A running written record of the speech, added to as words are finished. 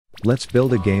Let's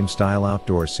build a game-style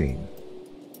outdoor scene.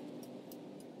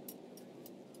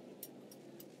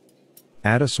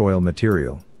 Add a soil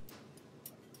material.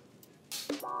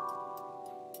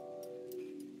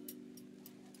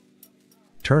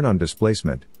 Turn on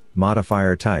displacement,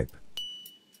 modifier type.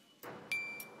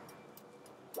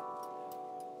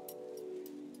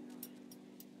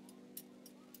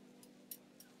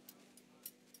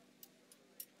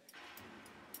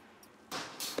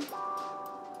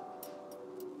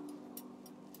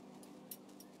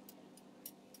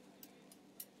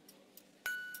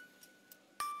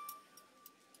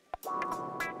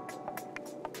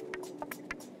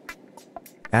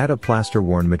 Add a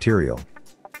plaster-worn material.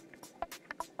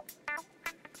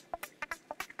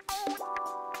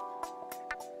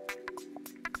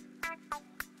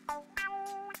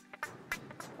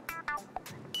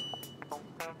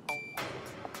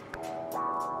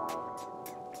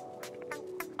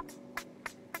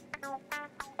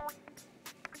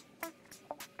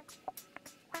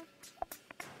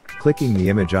 Clicking the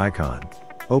image icon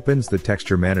opens the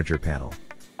Texture Manager panel.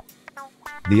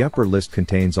 The upper list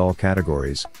contains all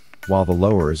categories, while the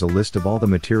lower is a list of all the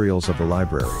materials of the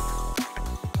library.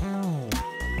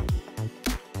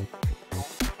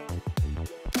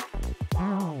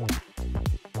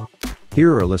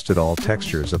 Here are listed all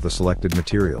textures of the selected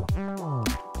material.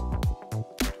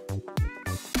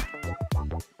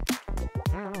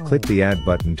 Click the Add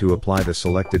button to apply the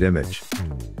selected image.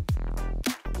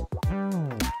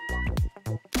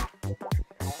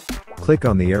 Click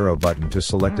on the arrow button to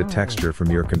select a texture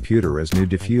from your computer as new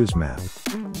diffuse map.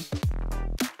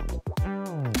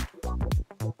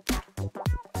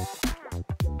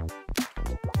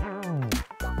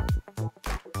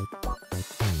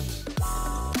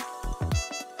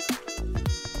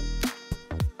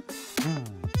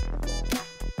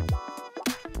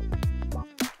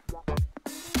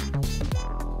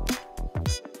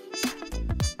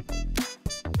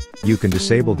 You can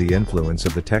disable the influence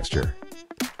of the texture.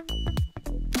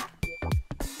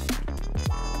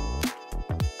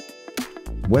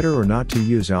 Whether or not to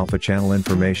use alpha channel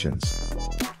informations.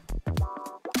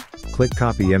 Click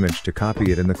Copy Image to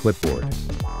copy it in the clipboard.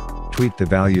 Tweak the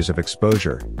values of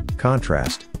exposure,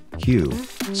 contrast, hue,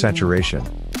 saturation.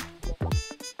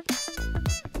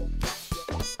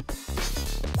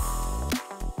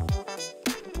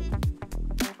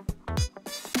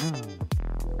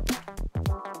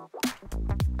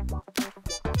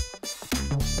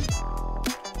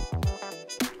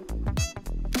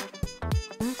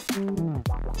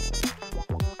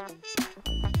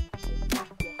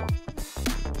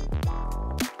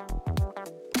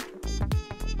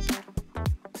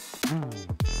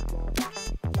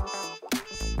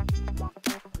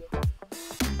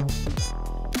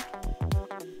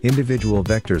 Individual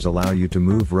vectors allow you to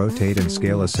move, rotate and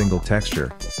scale a single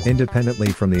texture,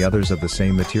 independently from the others of the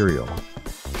same material.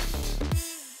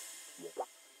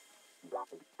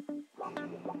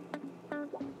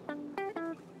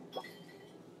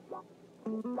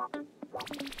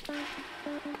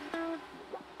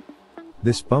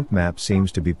 This bump map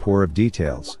seems to be poor of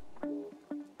details.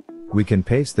 We can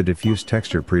paste the diffuse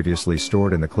texture previously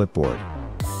stored in the clipboard.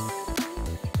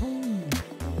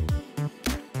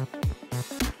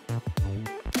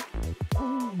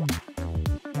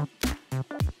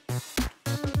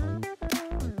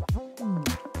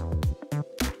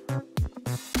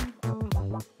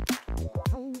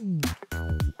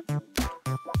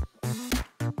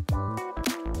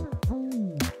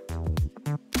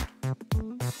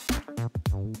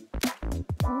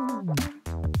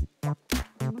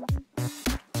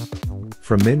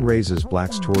 From min raises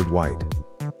blacks toward white.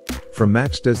 From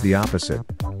max does the opposite,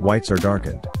 whites are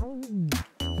darkened.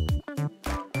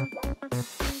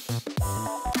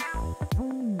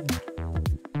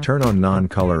 Turn on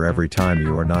non-color every time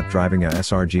you are not driving a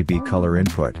sRGB color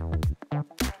input.